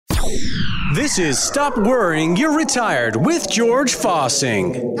This is Stop Worrying, You're Retired with George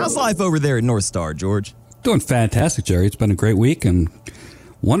Fossing. How's life over there at North Star, George? Doing fantastic, Jerry. It's been a great week and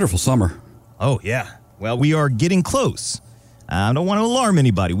wonderful summer. Oh, yeah. Well, we are getting close. I don't want to alarm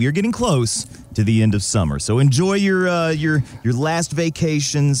anybody. We are getting close to the end of summer. So enjoy your last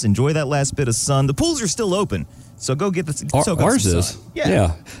vacations. Enjoy that last bit of sun. The pools are still open. So go get the ours is. sun.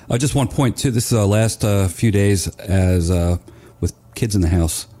 Yeah. Just one point, too. This is the last few days as with kids in the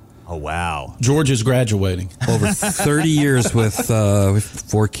house. Oh, wow. George is graduating. Over 30 years with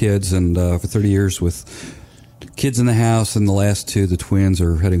 4 kids and for 30 years with kids in the house, and the last 2, the twins,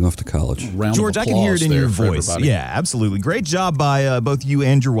 are heading off to college. George, I can hear it in your voice. Everybody. Yeah, absolutely. Great job by both you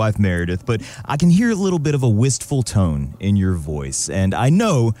and your wife, Meredith, but I can hear a little bit of a wistful tone in your voice, and I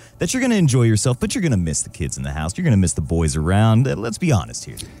know that you're going to enjoy yourself, but you're going to miss the kids in the house. You're going to miss the boys around. Let's be honest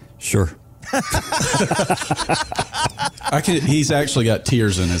here. Sure. He's actually got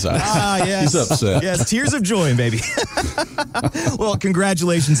tears in his eyes. Yes. He's upset. Yes, tears of joy, baby. Well,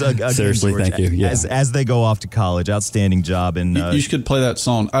 congratulations again, seriously, George, thank you. Yeah. As they go off to college. Outstanding job. And you should play that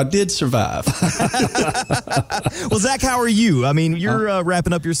song, I Did Survive. Well, Zach, how are you? I mean, you're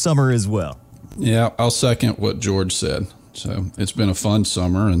wrapping up your summer as well. Yeah, I'll second what George said. So it's been a fun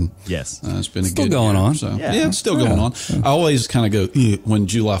summer, and yes, it's been still a good going year. on. So yeah, it's still going on. I always kind of go when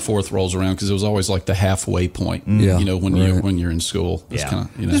July 4th rolls around, because it was always like the halfway point. Yeah, you know, when you're in school. Yeah. Kinda,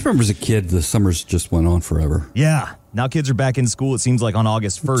 I just remember as a kid, the summers just went on forever. Yeah. Now kids are back in school, it seems like on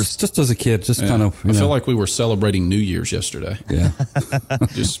August 1st. Just as a kid, kind of. I feel like we were celebrating New Year's yesterday. Yeah.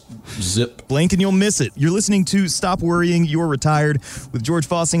 Just zip. Blink and you'll miss it. You're listening to Stop Worrying, You're Retired with George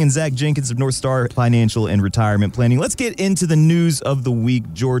Fossing and Zach Jenkins of North Star Financial and Retirement Planning. Let's get into the news of the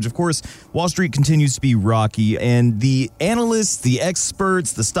week, George. Of course, Wall Street continues to be rocky, and the analysts, the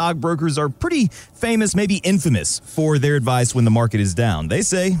experts, the stockbrokers are pretty famous, maybe infamous, for their advice when the market is down. They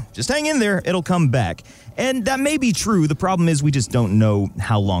say, just hang in there, it'll come back. And that may be true. The problem is we just don't know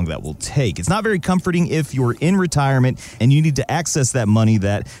how long that will take. It's not very comforting if you're in retirement and you need to access that money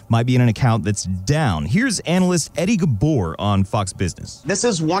that might be in an account that's down. Here's analyst Eddie Gabor on Fox Business. This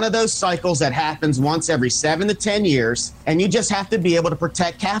is one of those cycles that happens once every 7 to 10 years, and you just have to be able to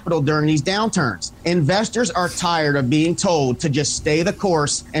protect capital during these downturns. Investors are tired of being told to just stay the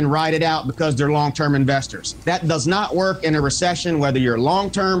course and ride it out because they're long-term investors. That does not work in a recession, whether you're a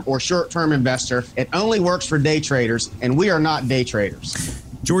long-term or short-term investor. It only works for day traders, and we are not day traders.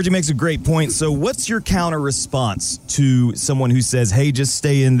 Georgie makes a great point. So what's your counter response to someone who says, hey, just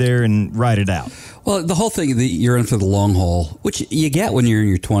stay in there and ride it out? Well, the whole thing that you're in for the long haul, which you get when you're in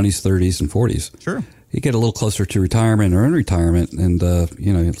your 20s, 30s, and 40s. Sure. You get a little closer to retirement or in retirement, and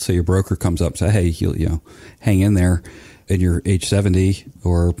let's say your broker comes up and says, hey, hang in there, and you're age 70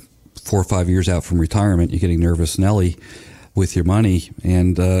 or 4 or 5 years out from retirement, you're getting nervous Nelly with your money,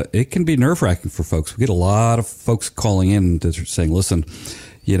 and it can be nerve-wracking for folks. We get a lot of folks calling in that are saying, listen,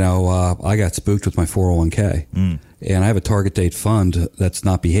 I got spooked with my 401k, and I have a target date fund that's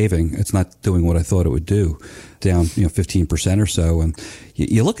not behaving. It's not doing what I thought it would do, down 15% or so. And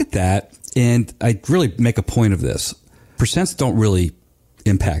you look at that, and I really make a point of this. Percents don't really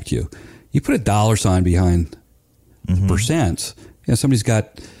impact you. You put a dollar sign behind the percents. Somebody's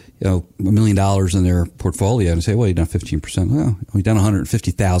got $1 million in their portfolio and say, well, you've done 15%. Well, we've done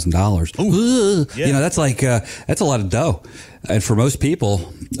 $150,000. Yeah. That's like, that's a lot of dough. And for most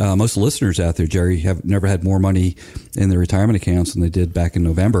people, most listeners out there, Jerry, have never had more money in their retirement accounts than they did back in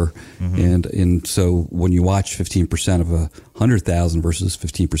November. And so when you watch 15% of 100,000 versus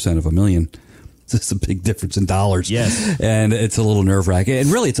 15% of $1 million, it's a big difference in dollars. Yes. And it's a little nerve-wracking. And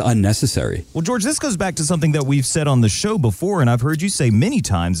really, it's unnecessary. Well, George, this goes back to something that we've said on the show before, and I've heard you say many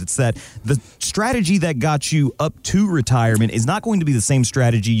times. It's that the strategy that got you up to retirement is not going to be the same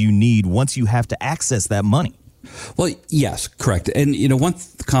strategy you need once you have to access that money. Well, yes, correct. And, one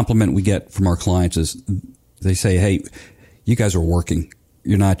compliment we get from our clients is they say, hey, you guys are working.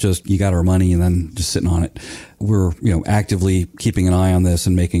 You're not just, you got our money and then just sitting on it. We're, actively keeping an eye on this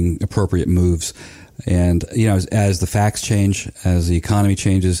and making appropriate moves. And, as the facts change, as the economy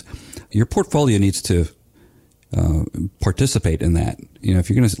changes, your portfolio needs to participate in that. If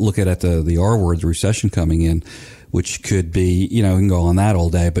you're going to look at the R word, the recession coming in, which could be, we can go on that all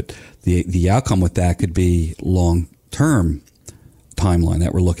day, but the outcome with that could be long-term timeline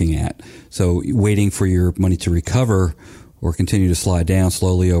that we're looking at. So waiting for your money to recover or continue to slide down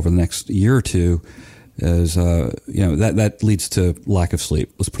slowly over the next year or two is, that leads to lack of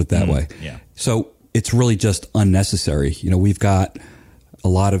sleep. Let's put it that way. Yeah. So it's really just unnecessary. We've got a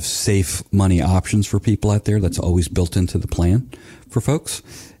lot of safe money options for people out there. That's always built into the plan for folks.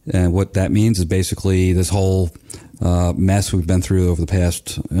 And what that means is basically this whole mess we've been through over the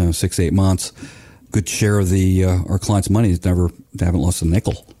past 6 to 8 months, good share of our clients' money they haven't lost a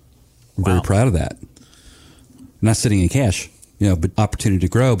nickel. We're very proud of that. Not sitting in cash, but opportunity to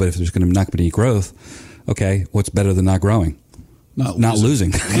grow. But if there's not going to be any growth, okay, what's better than not growing? Not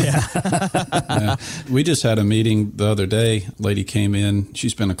losing. Yeah. We just had a meeting the other day. Lady came in.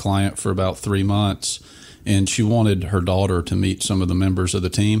 She's been a client for about 3 months, and she wanted her daughter to meet some of the members of the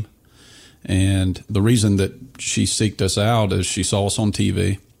team. And the reason that she seeked us out is she saw us on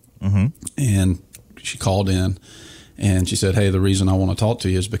TV, and she called in, and she said, "Hey, the reason I want to talk to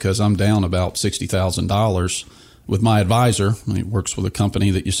you is because I'm down about $60,000 with my advisor. He works with a company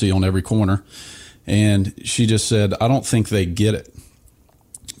that you see on every corner." And she just said, "I don't think they get it,"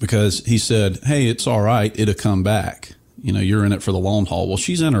 because he said, "Hey, it's all right. It'll come back. You're in it for the long haul." Well,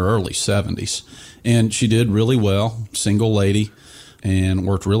 she's in her early 70s, and she did really well, single lady, and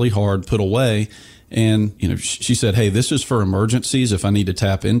worked really hard, put away. And, she said, "Hey, this is for emergencies if I need to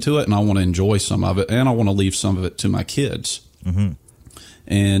tap into it, and I want to enjoy some of it, and I want to leave some of it to my kids."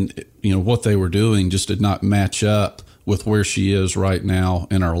 And, what they were doing just did not match up with where she is right now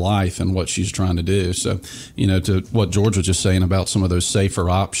in her life and what she's trying to do. So, to what George was just saying about some of those safer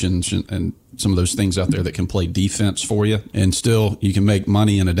options and some of those things out there that can play defense for you, and still you can make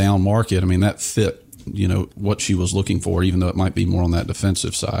money in a down market. I mean, that fit what she was looking for, even though it might be more on that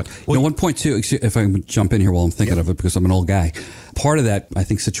defensive side. One point too, if I can jump in here while I'm thinking of it, because I'm an old guy. Part of that, I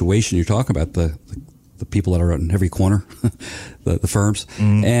think, situation you're talking about, the people that are on every corner, the firms,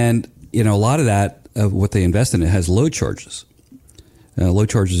 and a lot of that, what they invest in, it has load charges. Load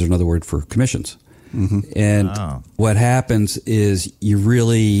charges are another word for commissions. And what happens is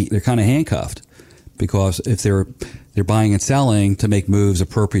they're kind of handcuffed, because if they're buying and selling to make moves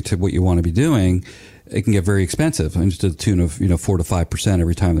appropriate to what you want to be doing, it can get very expensive, and to the tune of 4 to 5%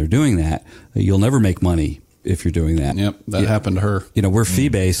 every time they're doing that. You'll never make money if you're doing that. Yep, that happened to her. We're fee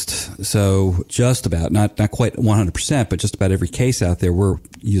based, so just about not quite 100%, but just about every case out there, we're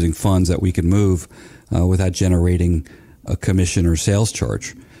using funds that we can move without generating a commission or sales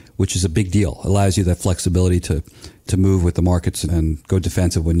charge, which is a big deal. It allows you that flexibility to move with the markets and go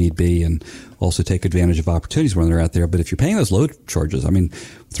defensive when need be, and also take advantage of opportunities when they're out there. But if you're paying those load charges,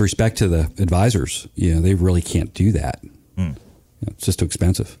 with respect to the advisors, they really can't do that. It's just too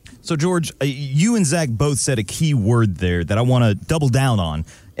expensive. So, George, you and Zach both said a key word there that I want to double down on,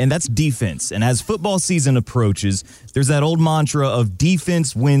 and that's defense. And as football season approaches, there's that old mantra of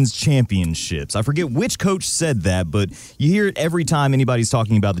defense wins championships. I forget which coach said that, but you hear it every time anybody's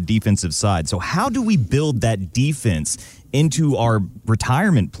talking about the defensive side. So how do we build that defense into our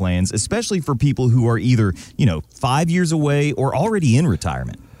retirement plans, especially for people who are either, 5 years away or already in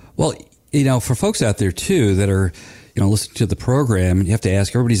retirement? Well, for folks out there, too, that are listening to the program, you have to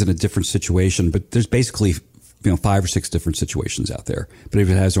ask, everybody's in a different situation, but there's basically 5 or 6 different situations out there, but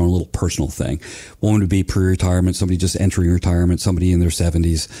everybody has their own little personal thing. One would be pre-retirement, somebody just entering retirement, somebody in their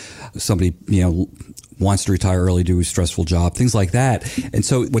 70s, somebody, wants to retire early, do a stressful job, things like that. And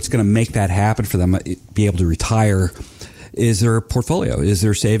so what's going to make that happen for them, be able to retire, is their portfolio, is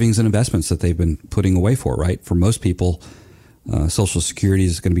their savings and investments that they've been putting away for, right? For most people, Social Security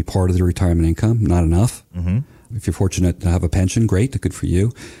is going to be part of their retirement income, not enough. If you're fortunate to have a pension, great, good for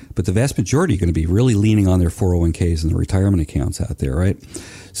you. But the vast majority are going to be really leaning on their 401ks and the retirement accounts out there, right?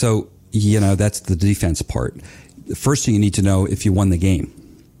 So, that's the defense part. The first thing you need to know, if you won the game.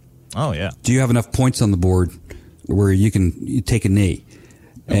 Oh, yeah. Do you have enough points on the board where you take a knee?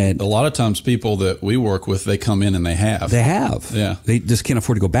 And a lot of times people that we work with, they come in and they have. Yeah. They just can't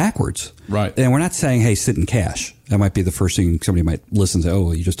afford to go backwards. Right. And we're not saying, hey, sit in cash. That might be the first thing somebody might listen to.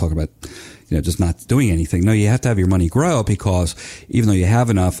 Oh, you just talk about, just not doing anything. No, you have to have your money grow, because even though you have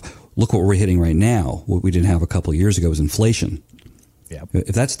enough, look what we're hitting right now. What we didn't have a couple of years ago was inflation. Yeah.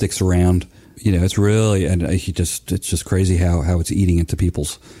 If that sticks around, it's really, and it's just crazy how it's eating into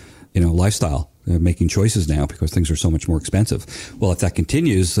people's, lifestyle. They're making choices now because things are so much more expensive. Well, if that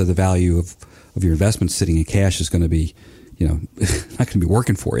continues, the value of your investment sitting in cash is going to be, not going to be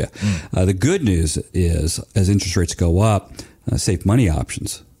working for you. The good news is, as interest rates go up, safe money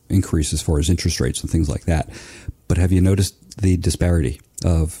options increase as far as interest rates and things like that. But have you noticed the disparity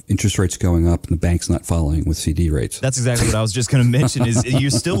of interest rates going up and the banks not following with CD rates? That's exactly what I was just going to mention. Is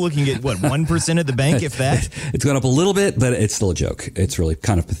you're still looking at 1% at the bank, if that? It's gone up a little bit, but it's still a joke. It's really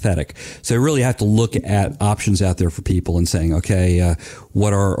kind of pathetic. So you really have to look at options out there for people and saying, okay,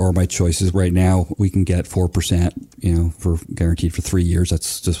 what are my choices right now? We can get 4%, for guaranteed for 3 years.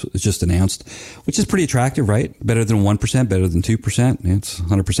 It's just announced, which is pretty attractive, right? Better than 1%, better than 2%. It's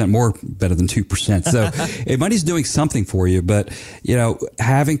 100% more better than 2%. So money's doing something for you, but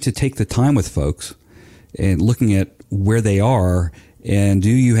having to take the time with folks and looking at where they are and do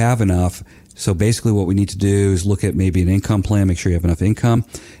you have enough. So basically what we need to do is look at maybe an income plan, make sure you have enough income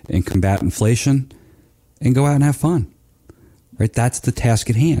and combat inflation and go out and have fun. Right? That's the task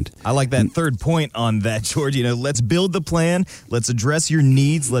at hand. I like that third point on that, George. Let's build the plan. Let's address your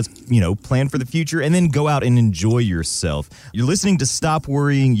needs. Let's, plan for the future and then go out and enjoy yourself. You're listening to Stop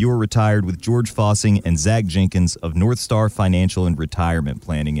Worrying, You're Retired with George Fossing and Zach Jenkins of North Star Financial and Retirement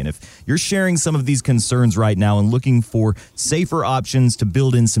Planning. And if you're sharing some of these concerns right now and looking for safer options to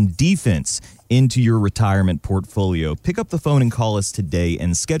build in some defense into your retirement portfolio, pick up the phone and call us today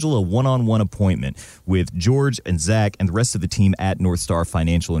and schedule a one-on-one appointment with George and Zach and the rest of the team at North Star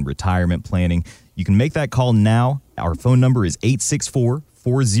Financial and Retirement Planning. You can make that call now. Our phone number is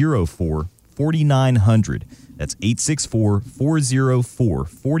 864-404-4900. That's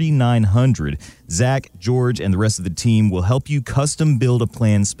 864-404-4900. Zach, George, and the rest of the team will help you custom build a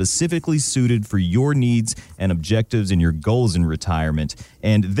plan specifically suited for your needs and objectives and your goals in retirement.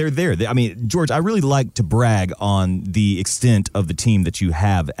 And they're there. George, I really like to brag on the extent of the team that you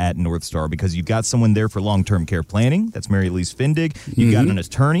have at North Star because you've got someone there for long-term care planning. That's Mary Elise Findig. You've got an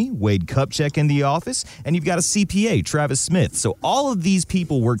attorney, Wade Kupchak, in the office, and you've got a CPA, Travis Smith. So all of these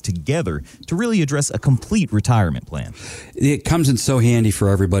people work together to really address a complete retirement plan. It comes in so handy for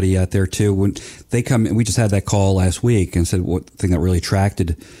everybody out there, too. When they come in, we just had that call last week and said what thing that really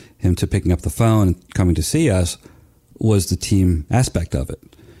attracted him to picking up the phone and coming to see us was the team aspect of it.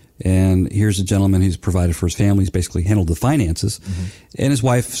 And here's a gentleman who's provided for his family. He's basically handled the finances. And his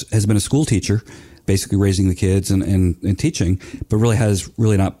wife has been a school teacher, basically raising the kids and teaching, but really has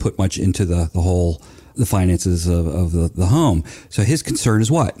not put much into the finances of the home. So his concern is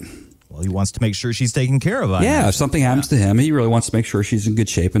what? Well, he wants to make sure she's taken care of. If something happens to him, he really wants to make sure she's in good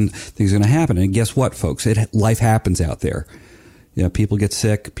shape and things are going to happen. And guess what, folks? Life happens out there. People get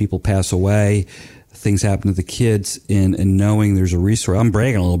sick, people pass away, things happen to the kids, and knowing there's a resource. I'm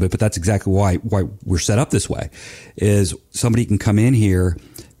bragging a little bit, but that's exactly why we're set up this way, is somebody can come in here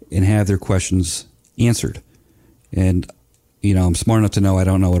and have their questions answered. And, I'm smart enough to know I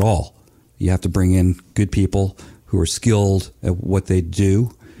don't know it all. You have to bring in good people who are skilled at what they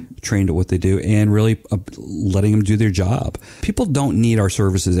do, trained at what they do, and really letting them do their job. People don't need our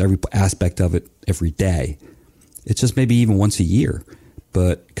services, every aspect of it, every day. It's just maybe even once a year.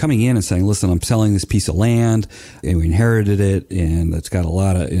 But coming in and saying, listen, I'm selling this piece of land and we inherited it and it's got a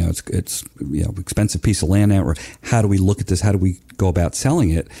lot of, it's expensive piece of land now. How do we look at this? How do we go about selling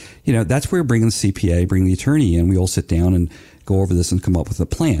it? That's where we bring the CPA, bring the attorney in. We all sit down and go over this and come up with a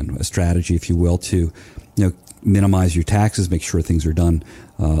plan, a strategy, if you will, to, minimize your taxes, make sure things are done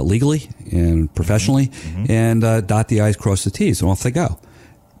legally and professionally, and dot the I's, cross the T's, and off they go.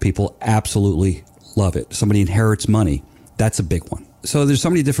 People absolutely love it. Somebody inherits money. That's a big one. So there's so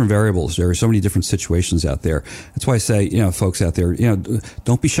many different variables. There are so many different situations out there. That's why I say, folks out there,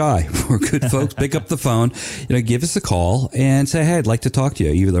 don't be shy. We're good folks. Pick up the phone, give us a call and say, hey, I'd like to talk to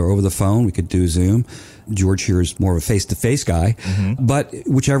you. Either over the phone, we could do Zoom. George here is more of a face-to-face guy, but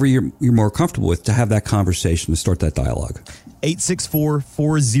whichever you're more comfortable with, to have that conversation, to start that dialogue.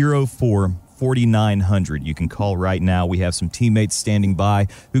 864-404-4900. You can call right now. We have some teammates standing by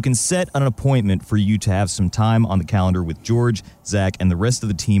who can set an appointment for you to have some time on the calendar with George, Zach, and the rest of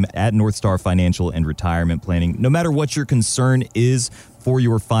the team at North Star Financial and Retirement Planning. No matter what your concern is for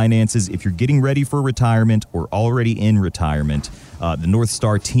your finances, if you're getting ready for retirement or already in retirement, the North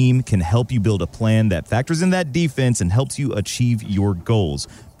Star team can help you build a plan that factors in that defense and helps you achieve your goals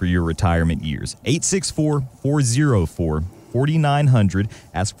for your retirement years. 864-404-4900.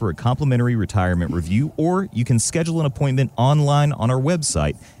 Ask for a complimentary retirement review, or you can schedule an appointment online on our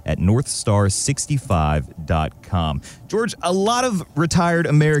website at northstar65.com. George, a lot of retired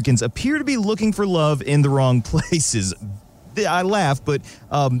Americans appear to be looking for love in the wrong places. I laugh, but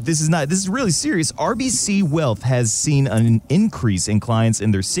this is really serious. RBC Wealth has seen an increase in clients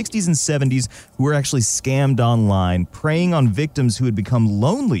in their 60s and 70s who are actually scammed online, preying on victims who had become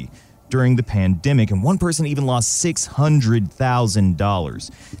lonely during the pandemic, and one person even lost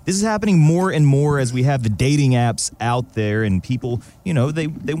 $600,000. This is happening more and more as we have the dating apps out there, and people,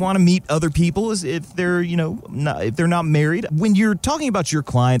 they want to meet other people if they're, if they're not married. When you're talking about your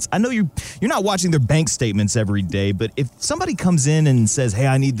clients, I know you're not watching their bank statements every day, but if somebody comes in and says, hey,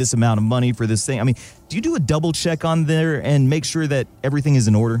 I need this amount of money for this thing, do you do a double check on there and make sure that everything is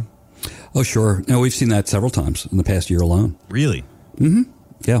in order? Oh, sure. No, we've seen that several times in the past year alone. Really? Mm-hmm.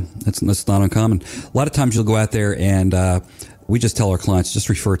 Yeah, that's not uncommon. A lot of times you'll go out there and we just tell our clients, just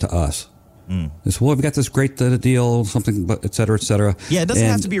refer to us. They said, well, we've got this great deal, something, et cetera, et cetera. Yeah, it doesn't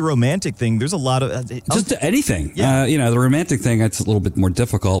have to be a romantic thing. There's a lot of... just anything. Yeah. The romantic thing, it's a little bit more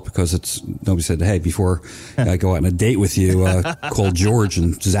difficult because nobody said, hey, before I go out on a date with you, call George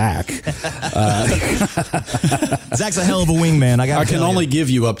and Zach. Zach's a hell of a wingman. I can only give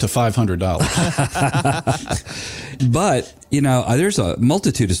you up to $500. But, there's a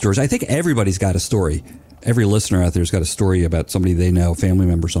multitude of stories. I think everybody's got a story. Every listener out there has got a story about somebody they know, family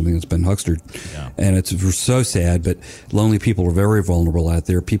member, something that's been huckstered. Yeah. And it's so sad, but lonely people are very vulnerable out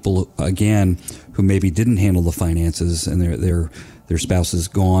there. People, again, who maybe didn't handle the finances and their spouse is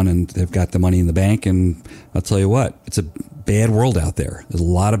gone and they've got the money in the bank. And I'll tell you what, it's a bad world out there. There's a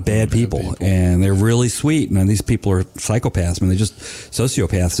lot of bad people, and they're really sweet. And these people are psychopaths. I mean, they're just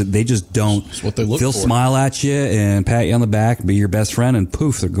sociopaths. They just don't. That's what they look They'll for. smile at you and pat you on the back, be your best friend, and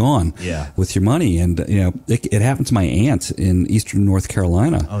poof, they're gone. Yeah. With your money. And it happened to my aunt in eastern North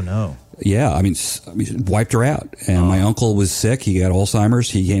Carolina. Oh no. Yeah, I mean, wiped her out. And my uncle was sick. He got Alzheimer's.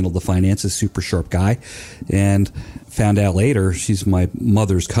 He handled the finances, super sharp guy. And found out later, she's my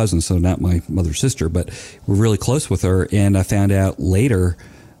mother's cousin, so not my mother's sister, but we're really close with her. And I found out later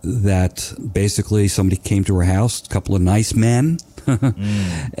that basically somebody came to her house, a couple of nice men,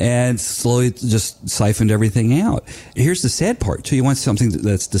 and slowly just siphoned everything out. Here's the sad part, too. You want something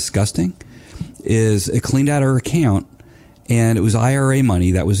that's disgusting? Is it cleaned out her account. And it was IRA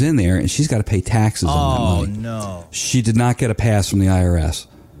money that was in there, and she's got to pay taxes on that money. Oh, no. She did not get a pass from the IRS.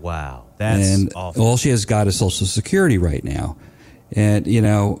 Wow. That's awful. All she has got is Social Security right now. And,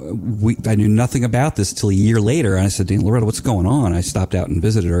 I knew nothing about this till a year later. And I said, Loretta, what's going on? I stopped out and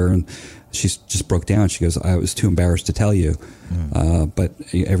visited her, and she just broke down. She goes, I was too embarrassed to tell you, but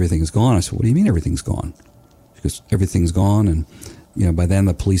everything's gone. I said, what do you mean everything's gone? She goes, everything's gone, and... by then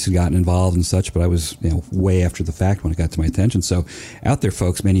the police had gotten involved and such, but I was, way after the fact when it got to my attention. So out there,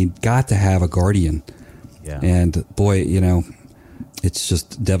 folks, man, you got to have a guardian. Yeah. And boy, it's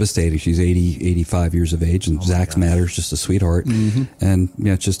just devastating. She's 85 years of age, and Zach's Matter's just a sweetheart. Mm-hmm. And,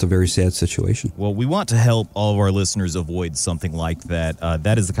 it's just a very sad situation. Well, we want to help all of our listeners avoid something like that.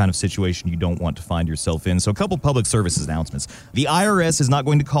 That is the kind of situation you don't want to find yourself in. So a couple public services announcements. The IRS is not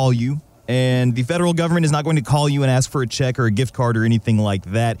going to call you. And the federal government is not going to call you and ask for a check or a gift card or anything like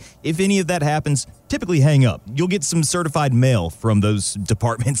that. If any of that happens, typically hang up. You'll get some certified mail from those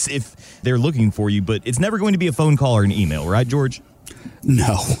departments if they're looking for you, but it's never going to be a phone call or an email, right, George?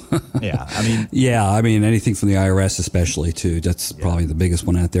 No. Yeah, I mean, anything from the IRS especially, too. That's probably the biggest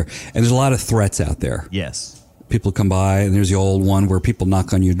one out there. And there's a lot of threats out there. Yes. People come by, and there's the old one where people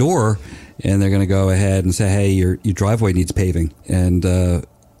knock on your door, and they're going to go ahead and say, hey, your driveway needs paving. And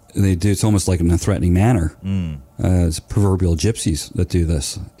they do. It's almost like in a threatening manner. It's proverbial gypsies that do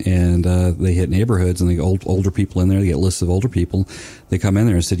this, and they hit neighborhoods, and they get older people in there. They get lists of older people. They come in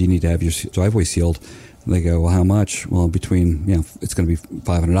there and said, "You need to have your driveway sealed." And they go, "Well, how much?" Well, between it's going to be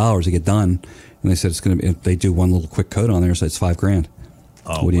 $500 to get done, and they said it's going to be. They do one little quick coat on there, so it's $5,000.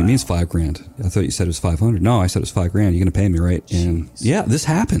 Oh, what do you mean it's $5,000? I thought you said it was $500. No, I said it was $5,000. You're going to pay me, right? And this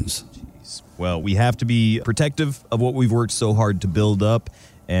happens. Well, we have to be protective of what we've worked so hard to build up.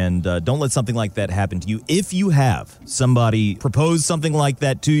 And don't let something like that happen to you. If you have somebody propose something like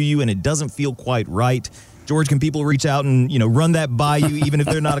that to you and it doesn't feel quite right, George, can people reach out and, run that by you, even if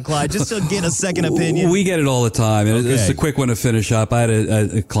they're not a client, just to get a second opinion? We get it all the time. And it's a quick one to finish up. I had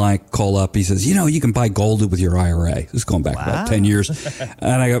a client call up. He says, you can buy gold with your IRA. This is going back about 10 years.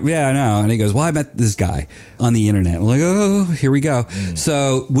 And I go, yeah, I know. And he goes, well, I met this guy on the internet. I'm like, oh, here we go.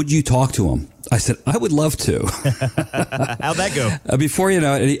 So would you talk to him? I said, I would love to. How'd that go? Before you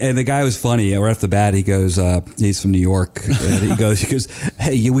know it, and the guy was funny. Right off the bat, he goes, he's from New York. And he goes,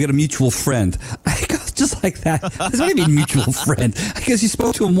 hey, we got a mutual friend. I go, just like that. There's not going to be a mutual friend. I guess you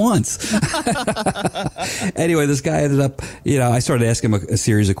spoke to him once. Anyway, this guy ended up, I started asking him a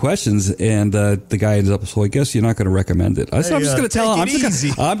series of questions, and the guy ended up, so I guess you're not going to recommend it. I said, I'm just going to tell him. I'm just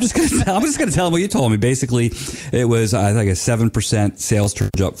going to tell him what you told me. Basically, it was, I think, a 7% sales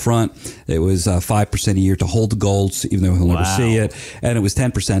charge up front. It was 5% a year to hold the gold, even though he'll never see it. And it was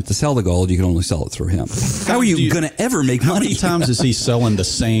 10% to sell the gold. You can only sell it through him. How are you going to ever make money? How many times is he selling the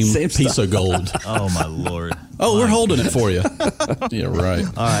same piece of gold? Oh, my Lord. Oh, we're holding it for you. Yeah, right.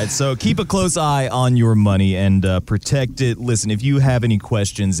 All right, so keep a close eye on your money and protect it. Listen, if you have any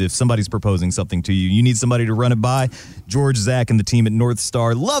questions, if somebody's proposing something to you, you need somebody to run it by, George, Zach, and the team at North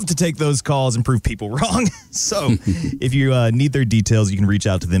Star love to take those calls and prove people wrong. So if you need their details, you can reach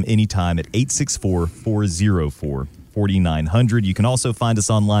out to them anytime at 864-404-4900. You can also find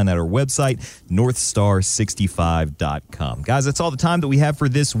us online at our website, northstar65.com. Guys, that's all the time that we have for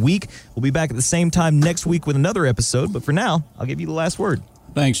this week. We'll be back at the same time next week with another episode, but for now, I'll give you the last word.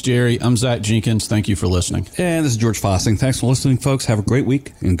 Thanks, Jerry. I'm Zach Jenkins. Thank you for listening. And this is George Fossing. Thanks for listening, folks. Have a great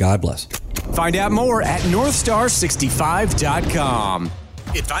week, and God bless. Find out more at northstar65.com.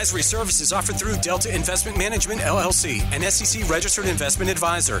 Advisory services offered through Delta Investment Management, LLC, an SEC-registered investment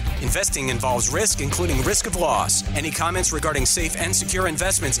advisor. Investing involves risk, including risk of loss. Any comments regarding safe and secure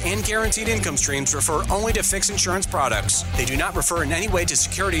investments and guaranteed income streams refer only to fixed insurance products. They do not refer in any way to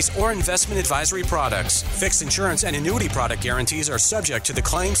securities or investment advisory products. Fixed insurance and annuity product guarantees are subject to the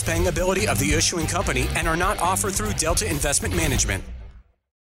claims-paying ability of the issuing company and are not offered through Delta Investment Management.